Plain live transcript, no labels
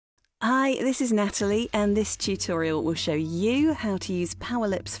Hi, this is Natalie, and this tutorial will show you how to use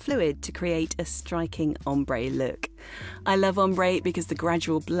Owerlips fluid to create a striking ombre look. I love ombre because the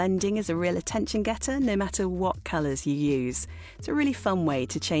gradual blending is a real attention getter no matter what colours you use. It's a really fun way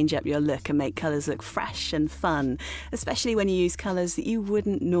to change up your look and make colours look fresh and fun, especially when you use colours that you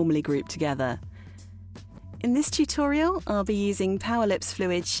wouldn't normally group together. In this tutorial, I'll be using Owerlips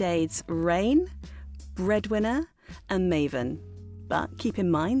fluid shades Rain, Breadwinner and Maven. But keep in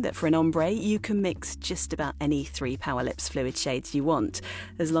mind that for an ombre, you can mix just about any three Owerlips fluid shades you want,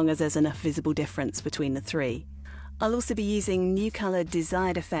 as long as there's enough visible difference between the three. I'll also be using New Colour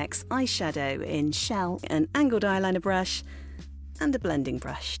Desired Effects eyeshadow in Shell, an angled eyeliner brush, and a blending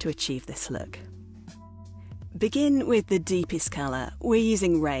brush to achieve this look. Begin with the deepest colour. We're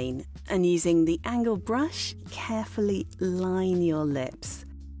using Rain, and using the angled brush, carefully line your lips.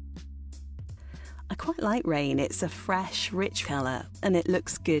 I quite like Rain. It's a fresh, rich colour and it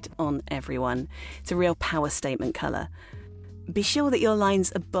looks good on everyone. It's a real power statement colour. Be sure that your lines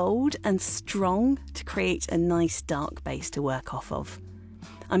are bold and strong to create a nice dark base to work off of.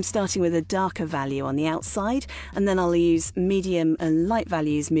 I'm starting with a darker value on the outside and then I'll use medium and light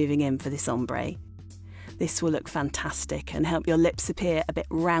values moving in for this ombre. This will look fantastic and help your lips appear a bit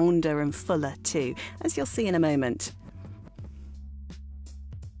rounder and fuller too, as you'll see in a moment.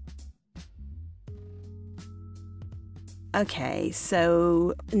 Okay,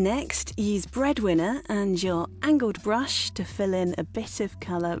 so next use Breadwinner and your angled brush to fill in a bit of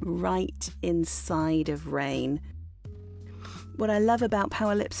colour right inside of Rain. What I love about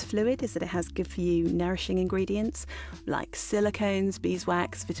Owerlips fluid is that it has good for you nourishing ingredients like silicones,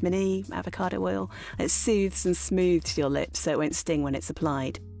 beeswax, vitamin E, avocado oil. It soothes and smooths your lips so it won't sting when it's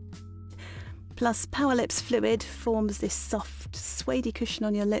applied. Plus, Owerlips fluid forms this soft, suede cushion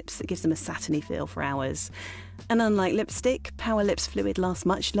on your lips that gives them a satiny feel for hours. And unlike lipstick, Owerlips fluid lasts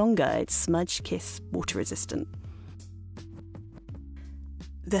much longer. It's smudge, kiss, water resistant.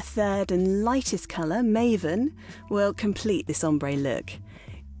 The third and lightest colour, Maven, will complete this ombre look.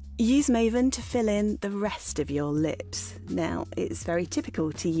 Use Maven to fill in the rest of your lips. Now, it's very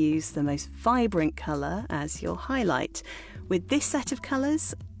typical to use the most vibrant colour as your highlight. With this set of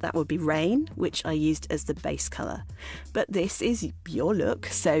colours, that would be Rain, which I used as the base colour. But this is your look,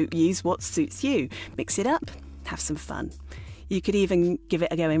 so use what suits you. Mix it up, have some fun. You could even give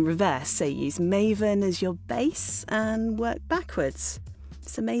it a go in reverse, so use Maven as your base and work backwards.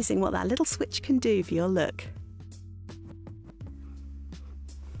 It's amazing what that little switch can do for your look.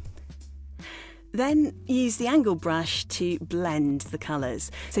 Then use the angled brush to blend the colours.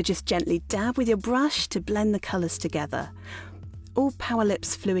 So just gently dab with your brush to blend the colours together. All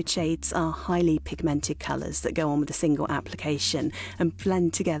Owerlips fluid shades are highly pigmented colours that go on with a single application and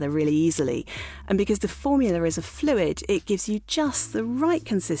blend together really easily. And because the formula is a fluid, it gives you just the right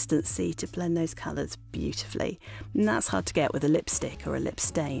consistency to blend those colours beautifully. And that's hard to get with a lipstick or a lip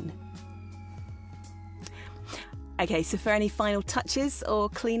stain. Okay, so for any final touches or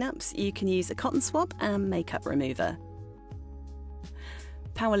cleanups, you can use a cotton swab and makeup remover.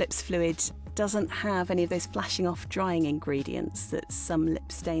 Owerlips fluid doesn't have any of those flashing off drying ingredients that some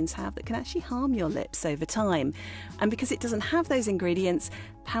lip stains have that can actually harm your lips over time. And because it doesn't have those ingredients,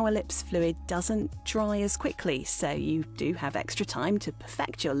 Owerlips fluid doesn't dry as quickly, so you do have extra time to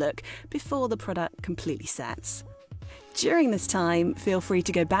perfect your look before the product completely sets. During this time, feel free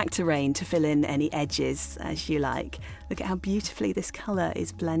to go back to Rain to fill in any edges as you like. Look at how beautifully this colour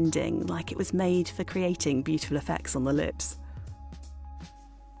is blending, like it was made for creating beautiful effects on the lips.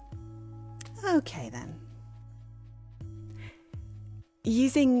 Okay then.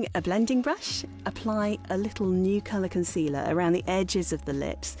 Using a blending brush, apply a little New Colour concealer around the edges of the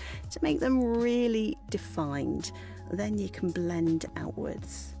lips to make them really defined. Then you can blend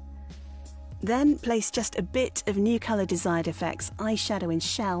outwards. Then place just a bit of New Colour Desired Effects eyeshadow in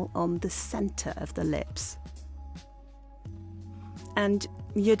Shell on the centre of the lips. And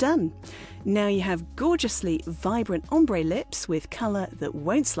you're done. Now you have gorgeously vibrant ombre lips with colour that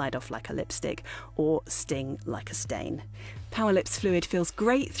won't slide off like a lipstick or sting like a stain. Owerlips fluid feels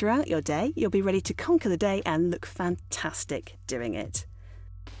great throughout your day. You'll be ready to conquer the day and look fantastic doing it.